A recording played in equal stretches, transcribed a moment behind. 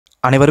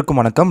அனைவருக்கும்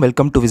வணக்கம்.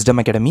 Welcome to wisdom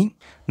academy.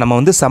 நம்ம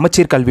வந்து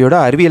சமச்சீர் கல்வியோட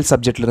அறிவியல்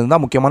சப்ஜெக்ட்ல இருந்து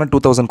தான் முக்கியமான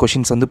 2000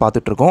 கொஷின்ஸ் வந்து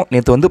பார்த்துட்டு இருக்கோம்.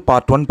 நேற்று வந்து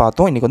பார்ட் 1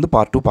 பார்த்தோம். இன்றைக்கி வந்து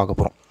பார்ட் 2 பார்க்க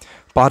போகிறோம்.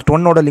 பார்ட்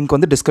 1ஓட லிங்க்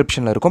வந்து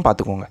டிஸ்கிரிப்ஷனில் இருக்கும்,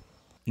 பார்த்துக்கோங்க.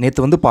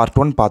 நேற்று வந்து பார்ட்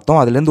 1 பார்த்தோம்.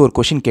 அதுலேருந்து ஒரு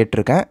கொஷின்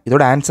கேட்டிருக்கேன்.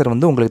 இதோட ஆன்சர்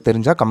வந்து உங்களுக்கு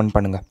தெரிஞ்சால் கமெண்ட்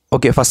பண்ணுங்கள்.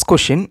 ஓகே, ஃபஸ்ட்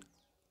கொஷின்,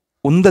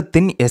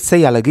 உந்தத்தின்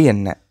எஸ்ஐ அலகு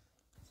என்ன?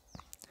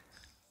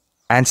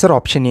 Answer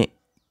option A,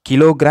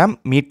 kilogram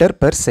metre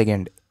per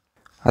second.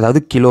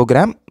 அதாவது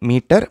கிலோகிராம்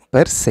மீட்டர்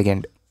பெர்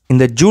செகண்ட்.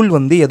 இந்த ஜூல்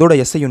வந்து எதோட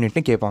எஸ்ஐ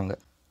யூனிட்னு கேட்பாங்க.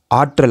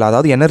 ஆற்றல்,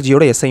 அதாவது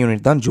எனர்ஜியோட எஸ்ஐ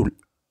யூனிட் தான் ஜூல்.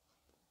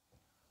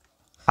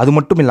 அது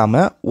மட்டும்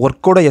இல்லாமல்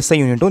ஒர்க்கோட எஸ்ஐ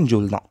யூனிட்டும்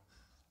ஜூல் தான்.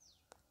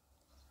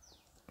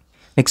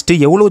 நெக்ஸ்ட்டு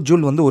எவ்வளோ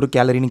ஜூல் வந்து ஒரு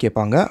கேலரின்னு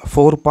கேட்பாங்க.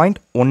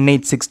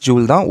 4.186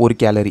 ஜூல் தான் ஒரு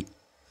கேலரி.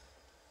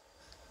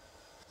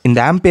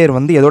 இந்த ஆம்பியர்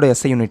வந்து எதோட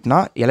எஸ்ஐ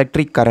யூனிட்னா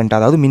எலக்ட்ரிக் கரண்ட்,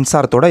 அதாவது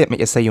மின்சாரத்தோட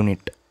எஸ்ஐ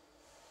யூனிட்.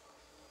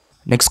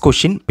 நெக்ஸ்ட்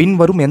கொஷின்,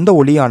 பின்வரும் எந்த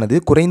ஒளியானது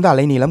குறைந்த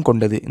அலைநீளம்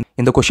கொண்டது?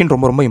 இந்த கொஷின்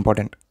ரொம்ப ரொம்ப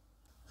இம்பார்ட்டண்ட்.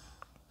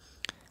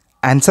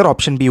 ஆன்சர்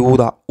ஆப்ஷன் பி,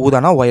 ஊதா.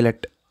 ஊதானா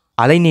வயலட்.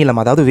 அலைநீளம்,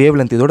 அதாவது வேவ்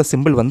லென்த், இதோட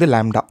சிம்பிள் வந்து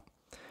லாம்டா.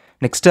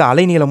 நெக்ஸ்ட்டு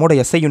அலைநீளமோட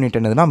எஸ்ஐ யூனிட்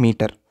என்னதுன்னா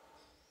மீட்டர்.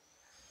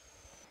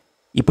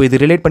 இப்போ இது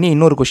ரிலேட் பண்ணி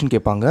இன்னொரு கொஷின்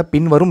கேட்பாங்க.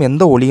 பின்வரும்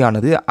எந்த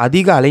ஒளியானது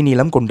அதிக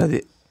அலைநீளம் கொண்டது?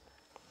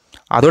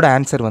 அதோட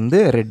ஆன்சர் வந்து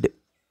ரெட்,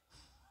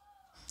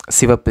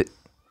 சிவப்பு.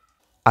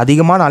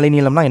 அதிகமான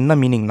அலைநீளம்னா என்ன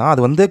மீனிங்னா,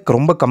 அது வந்து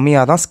ரொம்ப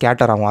கம்மியாக தான்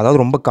ஸ்கேட்டர் ஆகும்,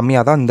 அதாவது ரொம்ப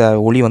கம்மியாக தான் இந்த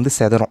ஒளி வந்து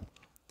செதறும்.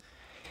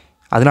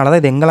 அதனால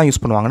தான் இது எங்கெல்லாம்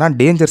யூஸ் பண்ணுவாங்கன்னா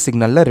டேஞ்சர்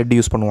சிக்னலில் ரெட்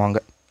யூஸ் பண்ணுவாங்க.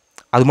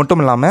 அது மட்டும்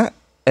இல்லாமல்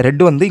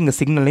ரெட் வந்து இங்கே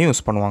சிக்னல்லையும்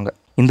யூஸ் பண்ணுவாங்க.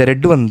 இந்த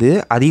ரெட் வந்து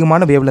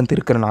அதிகமான வேவ் லென்த்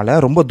இருக்கிறனால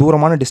ரொம்ப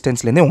தூரமான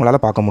டிஸ்டன்ஸ்லேருந்தே உங்களால்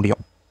பார்க்க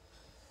முடியும்.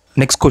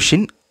 நெக்ஸ்ட்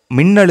கொஷின்,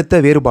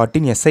 மின்னழுத்த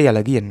வேறுபாட்டின் எஸ்ஐ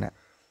அலகு என்ன?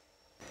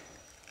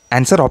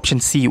 Answer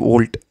option C,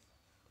 volt.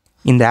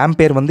 இந்த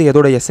ஆம்பேர் வந்து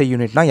எதோட எஸ்ஐ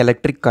யூனிட்னா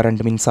எலக்ட்ரிக்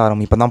கரண்ட்,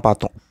 மின்சாரம். இப்போ தான்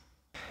பார்த்தோம்.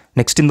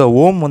 நெக்ஸ்ட் இந்த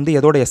ஓம் வந்து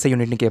எதோட எஸ்ஐ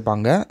யூனிட்னு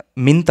கேட்பாங்க.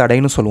 மின்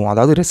தடைன்னு சொல்லுவோம்,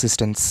 அதாவது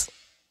ரெசிஸ்டன்ஸ்.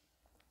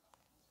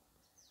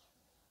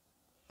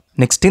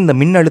 நெக்ஸ்ட் இந்த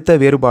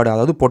மின்னழுத்த வேறுபாடு,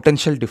 அதாவது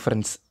பொட்டென்ஷியல்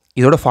டிஃபரன்ஸ்,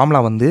 இதோட ஃபார்முலா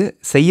வந்து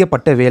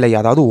செய்யப்பட்ட வேலை,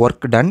 அதாவது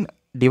ஒர்க் டன்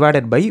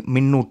டிவைடட் பை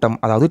மின்னூட்டம்,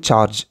 அதாவது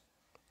சார்ஜ்.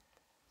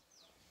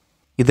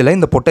 இதில்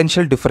இந்த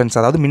பொட்டென்ஷியல் டிஃபரன்ஸ்,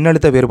 அதாவது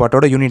மின்னழுத்த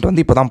வேறுபாட்டோட யூனிட்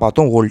வந்து இப்போ தான்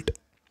பார்த்தோம், வோல்ட்.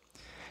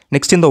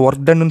 நெக்ஸ்ட் இந்த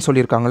ஒர்க் டன்னு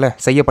சொல்லியிருக்காங்களே,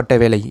 செய்யப்பட்ட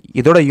வேலை,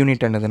 இதோட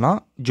யூனிட் என்னதுன்னா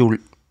ஜூல்.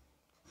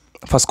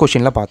 ஃபஸ்ட்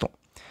கொஷினில் பார்த்தோம்.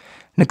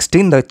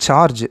 நெக்ஸ்ட்டு இந்த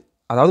சார்ஜ்,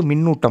 அதாவது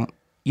மின்னூட்டம்,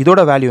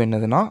 இதோட வேல்யூ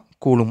என்னதுன்னா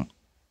கூலும்.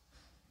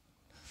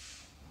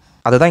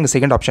 அதை தான் இங்கே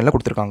செகண்ட் ஆப்ஷனில்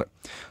கொடுத்துருக்காங்க.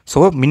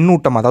 ஸோ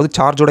மின்னூட்டம், அதாவது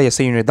சார்ஜோட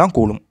எஸ்ஐ யூனிட் தான்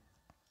கூலும்.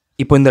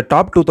 இப்போ இந்த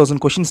டாப் 2000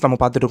 கொஷின்ஸ் நம்ம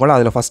பார்த்துட்டு இருக்கோம்.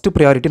 அதில் ஃபஸ்ட்டு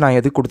ப்ரையாரிட்டி நான்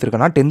எதுக்கு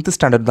கொடுத்துருக்கேன்னா 10th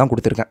ஸ்டாண்டர்ட் தான்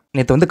கொடுத்துருக்கேன்.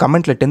 நேற்று வந்து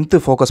கமெண்ட்டில் 10th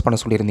ஃபோக்கஸ் பண்ண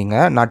சொல்லியிருந்தீங்க.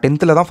 நான்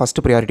 10th தான்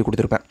ஃபஸ்ட்டு ப்ரையாரிட்டி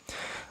கொடுத்துருப்பேன்.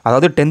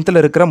 அதாவது 10th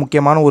இருக்கிற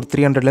முக்கியமான ஒரு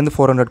 300லேருந்து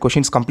 400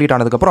 கொஷின்ஸ் கம்ப்ளீட்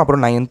ஆனதுக்கப்புறம்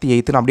அப்புறம் 9th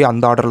 8th அப்படியே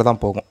அந்த ஆர்டரில் தான்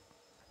போகும்.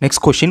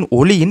 நெக்ஸ்ட் கொஷின்,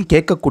 ஒலியின்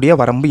கேட்கக்கூடிய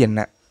வரம்பு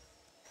என்ன?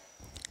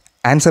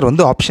 ஆன்சர்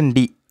வந்து ஆப்ஷன்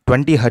டி,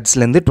 20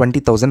 ஹெர்ட்ஸ்லேருந்து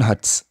 20,000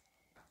 ஹெர்ட்ஸ்.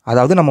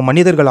 அதாவது நம்ம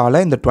மனிதர்களால்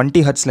இந்த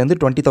 20 ஹெர்ட்ஸ்லேருந்து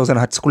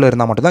 20,000 ஹெர்ட்ஸ்குள்ளே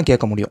இருந்தால் மட்டும் தான்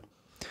கேட்க முடியும்.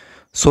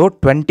 ஸோ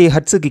 20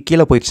 ஹெர்ட்ஸுக்கு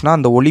கீழே போயிடுச்சுன்னா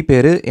அந்த ஒளி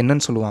பேர்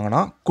என்னன்னு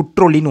சொல்லுவாங்கன்னா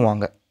குற்றொலின்னு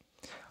வாங்க,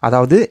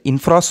 அதாவது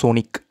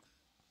இன்ஃப்ராசோனிக்.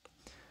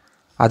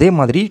 அதே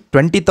மாதிரி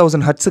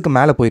 20,000 ஹெர்ட்ஸுக்கு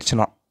மேலே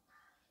போயிடுச்சுன்னா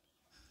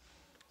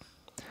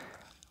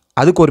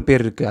அதுக்கு ஒரு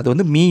பேர் இருக்குது, அது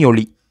வந்து மீ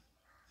ஒளி,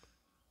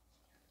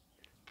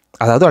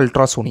 அதாவது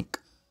அல்ட்ராசோனிக்.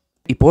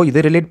 இப்போது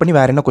இதை ரிலேட் பண்ணி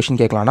வேறு என்ன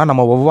கொஷின் கேட்கலாம்னா,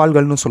 நம்ம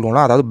ஒவ்வாள்கள்னு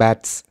சொல்லுவோம்ல, அதாவது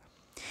பேட்ஸ்,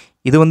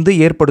 இது வந்து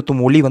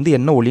ஏற்படுத்தும் ஒளி வந்து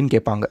என்ன ஒளின்னு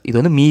கேட்பாங்க. இது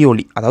வந்து மீ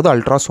ஒளி, அதாவது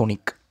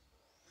அல்ட்ராசோனிக்.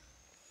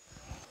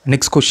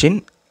 நெக்ஸ்ட் கொஷின்,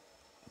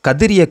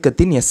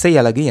 கதிரியக்கத்தின் எஸ்ஐ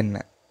அலகு என்ன?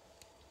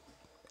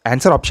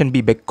 Answer option B,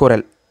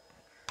 Becquerel.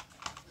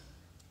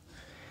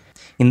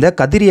 இந்த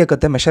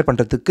கதிரியக்கத்தை மெஷர்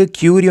பண்ணுறதுக்கு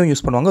கியூரியும்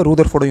யூஸ் பண்ணுவாங்க,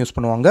 ரூதர்ஃபோர்டும் யூஸ்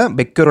பண்ணுவாங்க,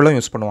 பெக்கோரலும்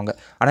யூஸ் பண்ணுவாங்க.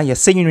 ஆனால்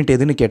எஸ்ஐ யூனிட்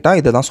எதுன்னு கேட்டால்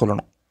இதை தான்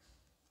சொல்லணும்.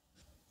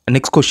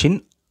 நெக்ஸ்ட் கொஷின்,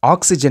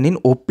 ஆக்சிஜனின்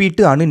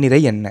ஒப்பீட்டு அணு நிறை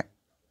என்ன?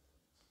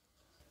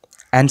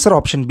 Answer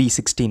option B,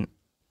 16.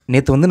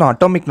 நேற்று வந்து நான்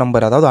அட்டாமிக்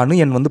நம்பர், அதாவது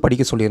அணு எண் வந்து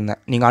படிக்க சொல்லியிருந்தேன்.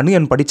 நீங்கள் அணு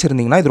எண்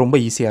படிச்சிருந்தீங்கன்னா இது ரொம்ப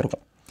ஈஸியாக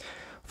இருக்கும்.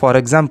 ஃபார்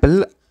எக்ஸாம்பிள்,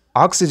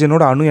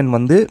 ஆக்சிஜனோட அணு எண்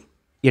வந்து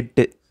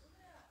 8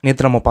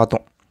 நேற்று நம்ம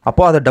பார்த்தோம்.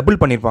 அப்போது அதை டபுள்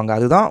பண்ணியிருப்பாங்க,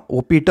 அதுதான்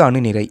ஒப்பீட்டு அணு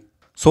நிறை.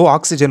 ஸோ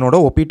ஆக்சிஜனோட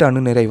ஒப்பீட்டு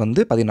அணு நிறை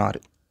வந்து 16.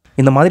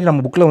 இந்த மாதிரி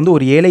நம்ம புக்கில் வந்து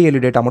ஒரு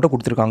 7 டேட்டா மட்டும்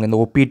கொடுத்துருக்காங்க, இந்த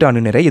ஒப்பீட்டு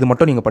அணு நிறை. இது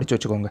மட்டும் நீங்கள் படித்து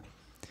வச்சுக்கோங்க.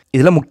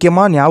 இதில்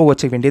முக்கியமாக ஞாபகம்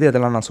வச்சுக்க வேண்டியது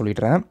இதெல்லாம் நான்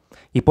சொல்லிடுறேன்.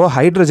 இப்போது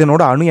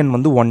ஹைட்ரஜனோட அணு எண்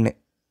வந்து 1,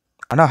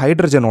 ஆனால்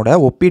ஹைட்ரஜனோட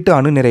ஒப்பீட்டு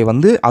அணு நிறை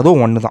வந்து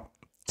அதுவும் 1 தான்.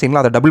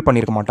 சரிங்களா, அதை டபுள்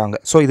பண்ணியிருக்க மாட்டாங்க.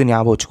 ஸோ இது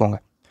ஞாபகம் வச்சுக்கோங்க.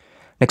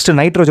 நெக்ஸ்ட்டு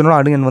நைட்ரோஜனோட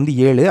அணு எண் வந்து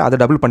 7, அதை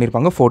டபுள்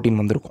பண்ணியிருப்பாங்க, 14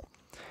 வந்திருக்கும்.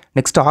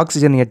 நெக்ஸ்ட்டு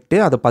ஆக்சிஜன் 8,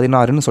 அதை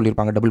 16ன்னு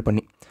சொல்லியிருப்பாங்க டபுள்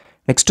பண்ணி.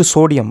 நெக்ஸ்ட்டு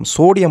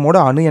சோடியமோட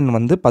அணு எண்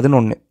வந்து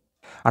 11,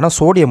 ஆனால்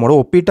சோடியமோட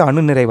ஒப்பீட்டு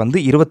அணு நிறை வந்து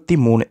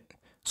 23.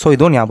 ஸோ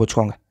இதுவும் ஞாபகம்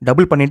வச்சுக்கோங்க.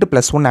 டபுள் பண்ணிவிட்டு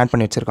 +1 ஆட்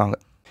பண்ணி வச்சுருக்காங்க.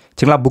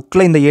 சரிங்களா,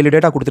 புக்கில் இந்த 7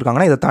 டேட்டா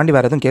கொடுத்துருக்காங்கன்னா இதை தாண்டி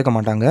வேறு எதுவும் கேட்க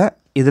மாட்டாங்க.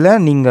 இதில்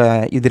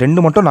நீங்கள் இது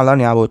 2 மட்டும் நல்லா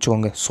ஞாபகம்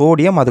வச்சுக்கோங்க,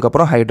 சோடியம்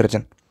அதுக்கப்புறம்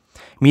ஹைட்ரஜன்.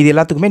 மீதி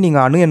எல்லாத்துக்குமே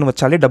நீங்கள் அணு எண்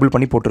வச்சாலே டபுள்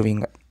பண்ணி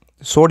போட்டுருவீங்க.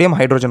 சோடியம்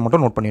ஹைட்ரஜன்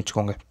மட்டும் நோட் பண்ணி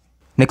வச்சுக்கோங்க.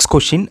 நெக்ஸ்ட்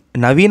கொஷின்,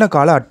 நவீன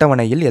கால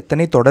அட்டவணையில்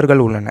எத்தனை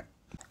தொடர்கள் உள்ளன?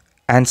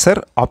 ஆன்சர்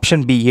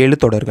ஆப்ஷன் பி, 7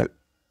 தொடர்கள்.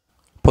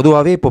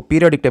 பொதுவாகவே இப்போ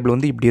பீரியாடிக் டேபிள்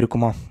வந்து இப்படி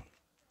இருக்குமா,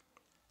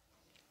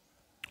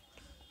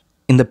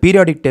 இந்த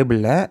பீரியாடிக்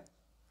டேபிளில்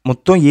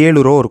மொத்தம்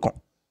 7 ரோ இருக்கும்,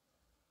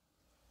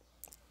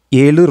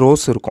 7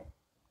 ரோஸ் இருக்கும்.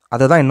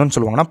 அதை தான் என்னன்னு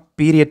சொல்லுவாங்கன்னா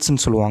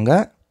பீரியட்ஸ்ன்னு சொல்லுவாங்க,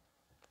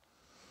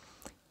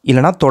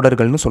 இல்லைனா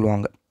தொடர்கள்னு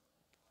சொல்லுவாங்க.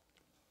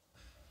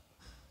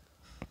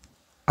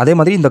 அதே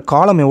மாதிரி இந்த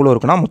காலம் எவ்வளோ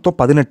இருக்குன்னா மொத்தம்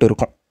 18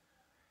 இருக்கும்.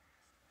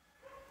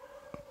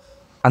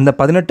 அந்த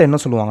 18 என்ன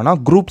சொல்லுவாங்கன்னா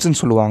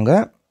குரூப்ஸ்ன்னு சொல்லுவாங்க,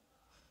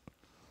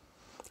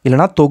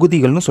 இல்லைனா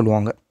தொகுதிகள்னு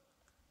சொல்லுவாங்க.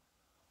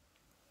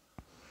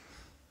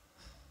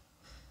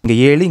 இங்கே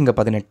 7, இங்கே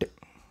 18.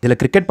 இதில்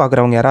கிரிக்கெட்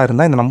பார்க்குறவங்க யாராக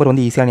இருந்தால் இந்த நம்பர்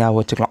வந்து ஈஸியாக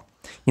ஞாபகம் வச்சுக்கலாம்.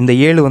 இந்த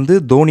 7 வந்து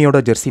தோனியோட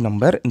ஜெர்சி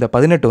நம்பர், இந்த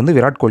 18 வந்து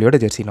Virat கோலியோட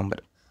Jersey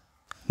number.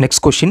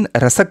 Next question,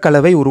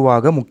 ரசக்கலவை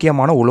உருவாக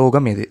முக்கியமான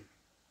உலோகம் எது?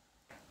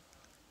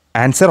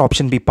 Answer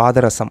option B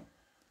பாதரசம்.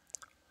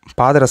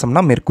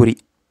 பாதரசம்னா mercury.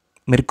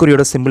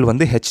 மெர்க்குரியோட simple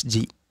வந்து Hg.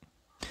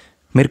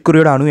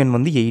 மெர்க்குரியோட அணு எண்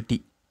வந்து 80.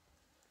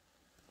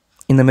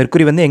 இந்த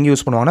மெர்க்குரி வந்து எங்கே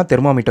யூஸ் பண்ணுவாங்கன்னா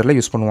தெர்மோமீட்டரில்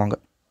யூஸ் பண்ணுவாங்க.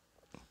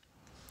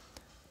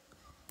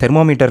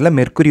 தெர்மோமீட்டரில்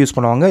மெர்க்குரி யூஸ்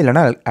பண்ணுவாங்க,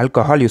 இல்லைனா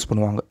ஆல்கஹால் யூஸ்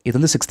பண்ணுவாங்க. இது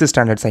வந்து 6th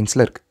ஸ்டாண்டர்ட்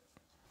சயின்ஸில் இருக்குது.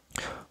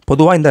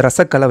 பொதுவாக இந்த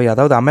ரசக்கலவை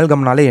அதாவது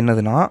அமல்கம்னாலே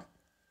என்னதுன்னா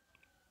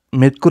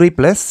mercury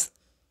plus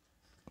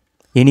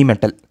any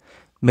metal.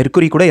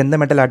 Mercury கூட எந்த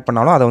மெட்டல் ஆட்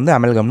பண்ணாலும் அதை வந்து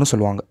அமல்கம்னு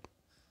சொல்லுவாங்க.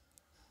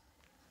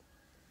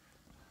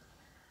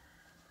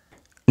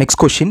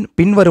 நெக்ஸ்ட் கொஷின்,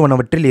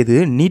 பின்வருவனவற்றில் எது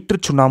நீற்று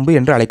சுண்ணாம்பு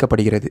என்று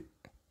அழைக்கப்படுகிறது?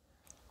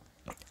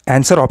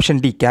 Answer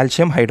option D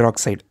calcium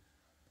hydroxide.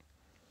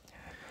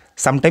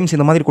 Sometimes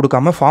இந்த மாதிரி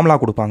கொடுக்காம ஃபார்முலா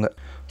கொடுப்பாங்க.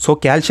 ஸோ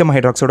கால்சியம்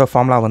ஹைட்ராக்சைடோட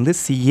ஃபார்முலா வந்து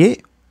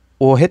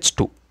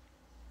CaOH2.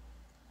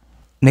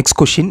 நெக்ஸ்ட்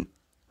கொஷின்,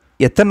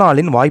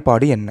 எத்தனாலின்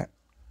வாய்ப்பாடு என்ன?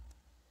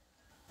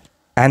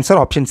 Answer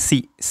option C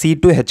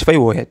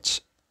C2H5OH.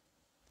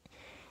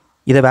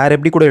 இதை வேறு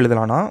எப்படி கூட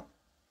எழுதலாம்னா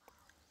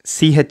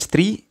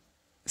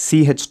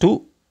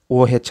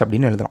CH3CH2OH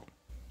அப்படின்னு எழுதலாம்.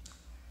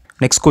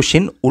 நெக்ஸ்ட்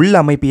கொஷின்,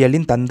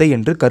 உள்ளமைப்பியலின் தந்தை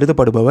என்று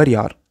கருதப்படுபவர்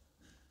யார்?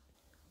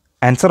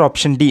 ஆன்சர்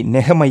ஆப்ஷன் டி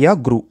நெஹமையா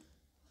குரு.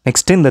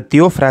 நெக்ஸ்ட்டு இந்த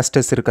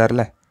தியோஃப்ராஸ்டஸ்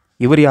இருக்கார்ல,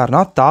 இவர்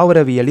யார்னா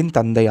தாவரவியலின்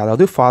தந்தை,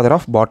 அதாவது ஃபாதர்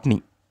ஆஃப் பாட்னி.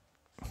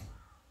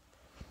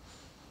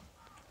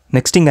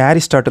 நெக்ஸ்ட் இங்கே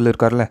அரிஸ்டாட்டில்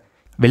இருக்கார்ல,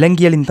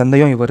 விலங்கியலின்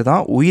தந்தையும் இவர்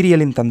தான்,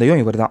 உயிரியலின் தந்தையும்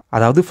இவர் தான்.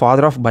 அதாவது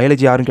ஃபாதர் ஆஃப்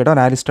பயாலஜி யாருன்னு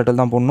கேட்டால்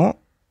அரிஸ்டாட்டில் தான் போடணும்.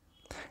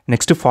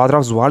 நெக்ஸ்ட்டு ஃபாதர்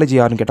ஆஃப் ஜுவாலஜி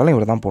யாருன்னு கேட்டாலும்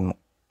இவர் தான் போடணும்.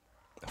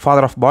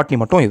 ஃபாதர் ஆஃப் பாட்னி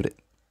மட்டும் இவர்.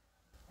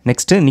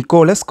 Next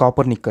Nicolas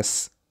Copernicus.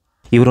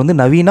 இவர் வந்து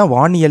நவீன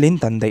வானியலின்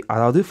தந்தை,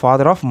 அதாவது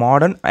father of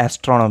modern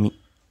astronomy.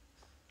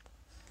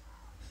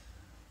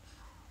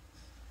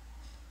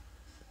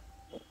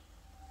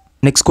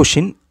 Next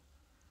question,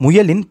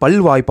 முயலின்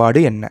பல்வாய்ப்பாடு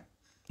என்ன?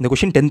 இந்த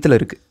கொஷின் 10th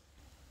இருக்குது.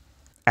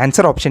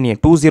 Answer option A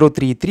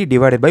 2033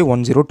 divided by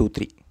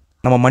 1023.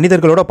 நம்ம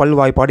மனிதர்களோட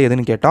பல்வாய்ப்பாடு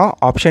எதுன்னு கேட்டால்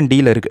ஆப்ஷன்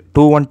டியில் இருக்குது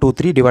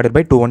 2123 டிவைடட்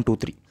பை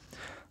 2123.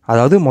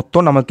 அதாவது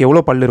மொத்தம் நமக்கு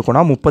எவ்வளோ பல்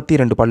இருக்குன்னா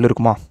 32 பல்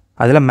இருக்குமா,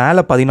 அதில்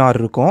மேலே 16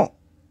 இருக்கும்,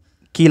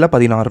 கீழே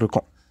 16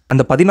 இருக்கும்.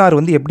 அந்த 16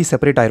 வந்து எப்படி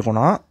செப்பரேட்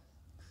ஆகிருக்கும்னா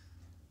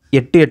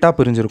 8 8ஆக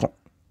பிரிஞ்சிருக்கும்.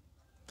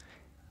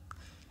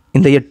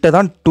 இந்த 8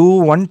 தான்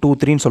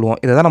 2123ன்னு சொல்லுவோம்.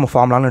 இதை தான் நம்ம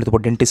ஃபார்முலான்னு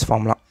எடுத்துப்போம், டென்டிஸ்ட்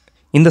ஃபார்முலா.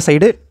 இந்த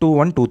சைடு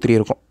 2123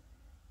 இருக்கும்.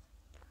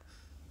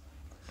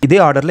 இதே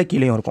ஆர்டரில்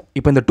கீழேயும் இருக்கும்.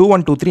 இப்போ இந்த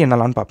 2123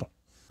 என்னலான்னு பார்ப்போம்.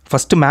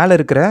 ஃபஸ்ட்டு மேலே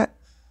இருக்கிற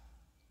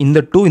இந்த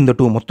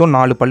 2 மொத்தம்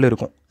 4 பல்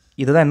இருக்கும்.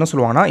 இதை தான் என்ன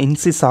சொல்லுவாங்கன்னா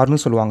இன்சிசார்னு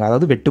சொல்லுவாங்க,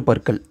 அதாவது வெட்டு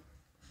பற்கள்.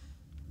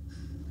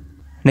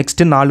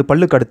 நெக்ஸ்ட்டு 4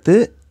 பல்லுக்கு அடுத்து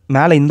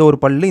மேலே இந்த ஒரு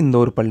பல், இந்த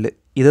ஒரு பல்,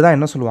 இதை தான்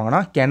என்ன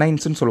சொல்லுவாங்கன்னா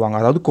கெனைன்ஸ்னு சொல்லுவாங்க,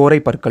 அதாவது கோரை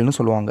பற்கள்னு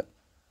சொல்லுவாங்க.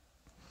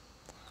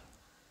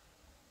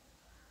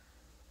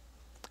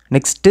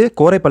 நெக்ஸ்ட்டு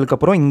கோரை பல்லுக்கு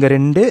அப்புறம் இங்கே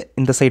 2,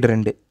 இந்த சைடு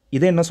 2,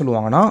 இதை என்ன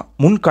சொல்லுவாங்கன்னா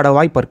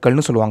முன்கடவாய்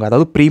பற்கள்னு சொல்லுவாங்க,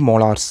 அதாவது ப்ரீ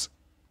மோலார்ஸ்.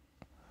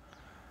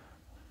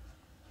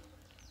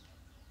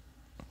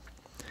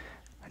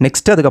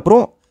 நெக்ஸ்ட்டு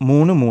அதுக்கப்புறம்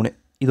 3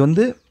 இது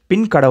வந்து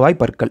பின்கடவாய்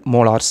பற்கள்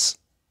மோலார்ஸ்.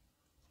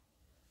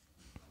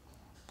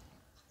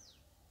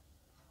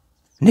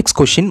 நெக்ஸ்ட்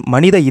கொஷின்,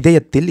 மனித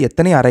இதயத்தில்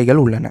எத்தனை அறைகள்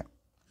உள்ளன?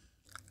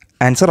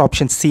 Answer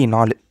option C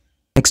 4.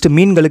 நெக்ஸ்ட்டு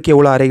மீன்களுக்கு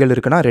எவ்வளோ அறைகள்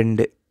இருக்குன்னா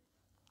 2.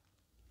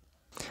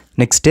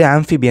 நெக்ஸ்ட்டு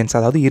ஆம்ஃபிபியன்ஸ்,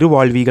 அதாவது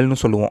இருவாழ்விகள்னு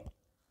சொல்லுவோம்,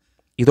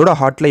 இதோட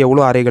ஹார்ட்டில்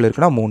எவ்வளோ அறைகள்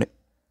இருக்குன்னா 3.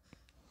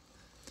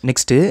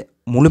 நெக்ஸ்ட்டு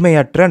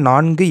முழுமையற்ற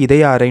 4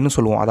 இதய அறைன்னு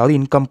சொல்லுவோம், அதாவது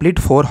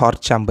இன்கம்ப்ளீட் 4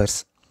 ஹார்ட் சேம்பர்ஸ்.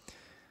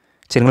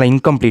 சரிங்களா,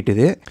 இன்கம்ப்ளீட்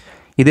இது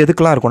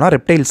எதுக்கெலாம் இருக்கும்னா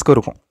ரெப்டைல்ஸ்க்கு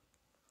இருக்கும்.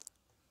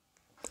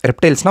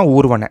 ரெப்டைல்ஸ்னால்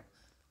ஊர்வனை.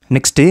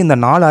 நெக்ஸ்ட்டு இந்த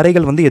 4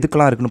 அறைகள் வந்து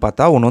எதுக்கெலாம் இருக்குன்னு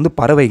பார்த்தா, ஒன்று வந்து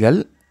பறவைகள்,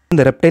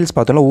 இந்த ரெப்டைல்ஸ்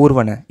பார்த்தோம்னா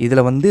ஊர்வனை.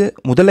 இதில் வந்து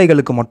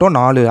முதலைகளுக்கு மட்டும்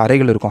 4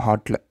 அறைகள் இருக்கும்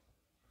ஹார்ட்டில்.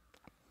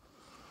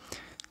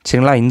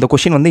 சரிங்களா, இந்த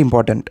கொஷின் வந்து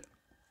இம்பார்ட்டண்ட்.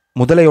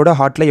 முதலையோட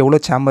ஹார்ட்டில் எவ்வளோ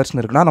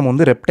சேம்பர்ஸ்னு இருக்குன்னா நம்ம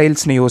வந்து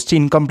ரெப்டைல்ஸ்னு யோசிச்சு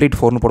இன்கம்ப்ளீட்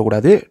 4ன்னு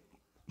போடக்கூடாது,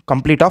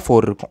 கம்ப்ளீட்டாக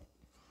 4 இருக்கும்.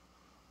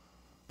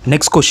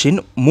 நெக்ஸ்ட் கொஷின்,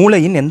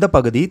 மூளையின் எந்த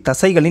பகுதி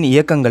தசைகளின்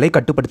இயக்கங்களை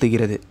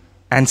கட்டுப்படுத்துகிறது?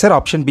 Answer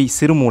option B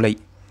சிறுமூளை.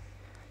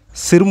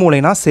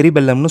 சிறுமூளைனா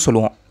செரிபெல்லம்னு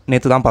சொல்லுவோம்,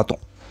 நேற்று தான்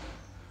பார்த்தோம்.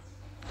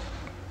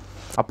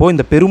 அப்போது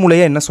இந்த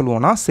பெருமூளையை என்ன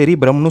சொல்லுவோம்னா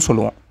செரிப்ரம்னு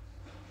சொல்லுவோம்.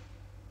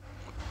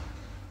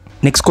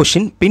 நெக்ஸ்ட்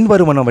கொஷின்,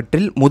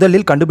 பின்வருவனவற்றில்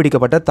முதலில்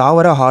கண்டுபிடிக்கப்பட்ட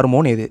தாவர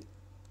ஹார்மோன் எது?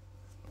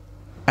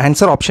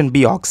 Answer option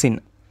B auxin.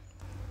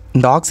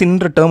 இந்த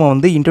ஆக்சின்ற டேர்மை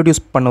வந்து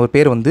இன்ட்ரடியூஸ் பண்ண ஒரு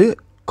பேர் வந்து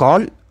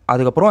கால்,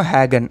 அதுக்கப்புறம்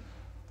ஹேகன்.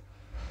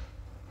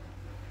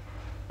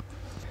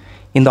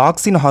 இந்த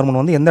ஆக்சின் ஹார்மோன்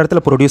வந்து எந்த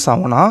இடத்துல ப்ரொடியூஸ்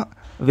ஆகும்னா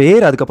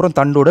வேர் அதுக்கப்புறம்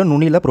தண்டோட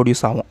நுனியில்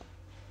ப்ரொடியூஸ் ஆகும்.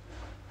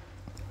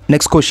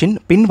 நெக்ஸ்ட் கொஷின்,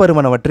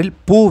 பின்வருவனவற்றில்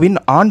பூவின்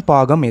ஆண்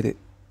பாகம் எது?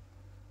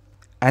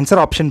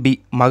 ஆன்சர் ஆப்ஷன் பி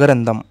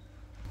மகரந்தம்.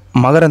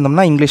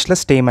 மகரந்தம்னா இங்கிலீஷில்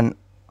ஸ்டேமன்.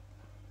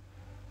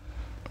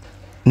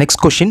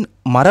 நெக்ஸ்ட் கொஷின்,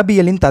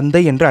 மரபியலின்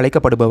தந்தை என்று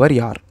அழைக்கப்படுபவர்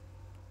யார்?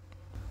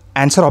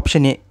 Answer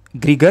option A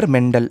Gregor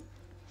mental.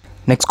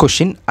 Next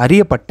question,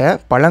 அறியப்பட்ட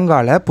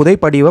பழங்கால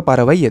புதைப்படிவ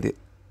பறவை எது?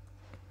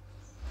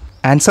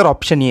 Answer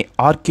option A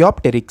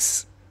ஆர்கியாப்டெரிக்ஸ்.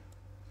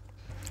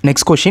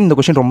 Next question, இந்த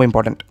கொஷின் ரொம்ப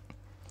இம்பார்ட்டண்ட்.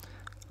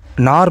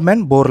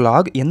 நார்மன்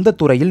போர்லாக் எந்த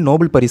துறையில்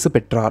நோபல் பரிசு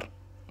பெற்றார்?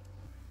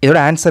 இதோட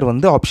ஆன்சர்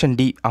வந்து ஆப்ஷன்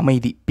டி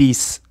அமைதி,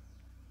 பீஸ்.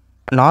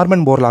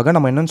 நார்மன் போர்லாக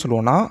நம்ம என்னென்னு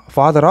சொல்லுவோம்னா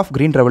ஃபாதர் ஆஃப்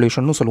கிரீன்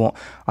ரெவல்யூஷன் சொல்லுவோம்.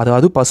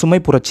 அதாவது பசுமை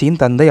புரட்சியின்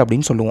தந்தை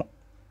அப்படின்னு சொல்லுவோம்.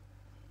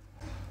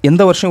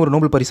 எந்த வருஷம் ஒரு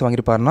நோபல் பரிசு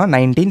வாங்கியிருப்பார்னா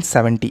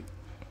 1970.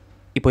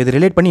 இப்போ இது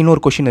ரிலேட் பண்ணி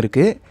இன்னொரு கொஷின்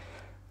இருக்குது.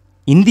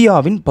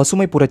 இந்தியாவின்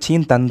பசுமை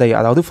புரட்சியின் தந்தை,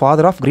 அதாவது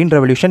father of green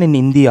revolution in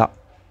India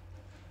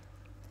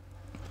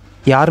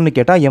யாருன்னு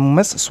கேட்டால்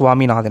எம்எஸ்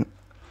சுவாமிநாதன்.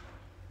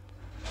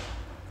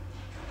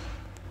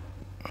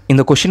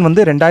 இந்த கொஷின்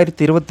வந்து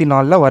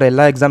 2024 வர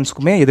எல்லா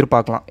எக்ஸாம்ஸுக்குமே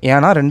எதிர்பார்க்கலாம்.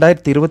 ஏன்னா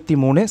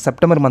 2023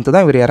 செப்டம்பர் மந்த்து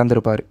தான் இவர்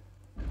இறந்திருப்பார்.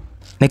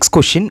 நெக்ஸ்ட்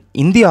கொஷின்,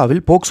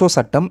 இந்தியாவில் போக்சோ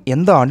சட்டம்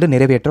எந்த ஆண்டு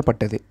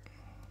நிறைவேற்றப்பட்டது?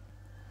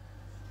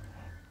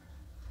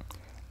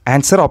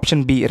 Answer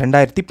option B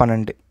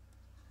 2012.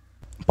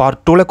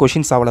 பார்ட் 2ல்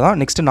கொஷின்ஸ் அவ்வளோதான்.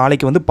 நெக்ஸ்ட்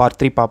நாளைக்கு வந்து பார்ட்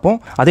 3 பார்ப்போம்.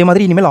 அதே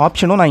மாதிரி இனிமேல்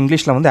ஆப்ஷனும் நான்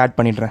இங்கிலீஷில் வந்து ஆட்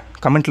பண்ணிடுறேன்.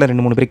 கமெண்ட்டில்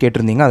 2-3 பேர்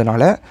கேட்டிருந்தீங்க.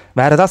 அதனால்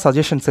வேறு ஏதாவது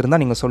சஜஷன்ஸ்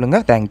இருந்தால் நீங்கள்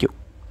சொல்லுங்கள். தேங்க்யூ.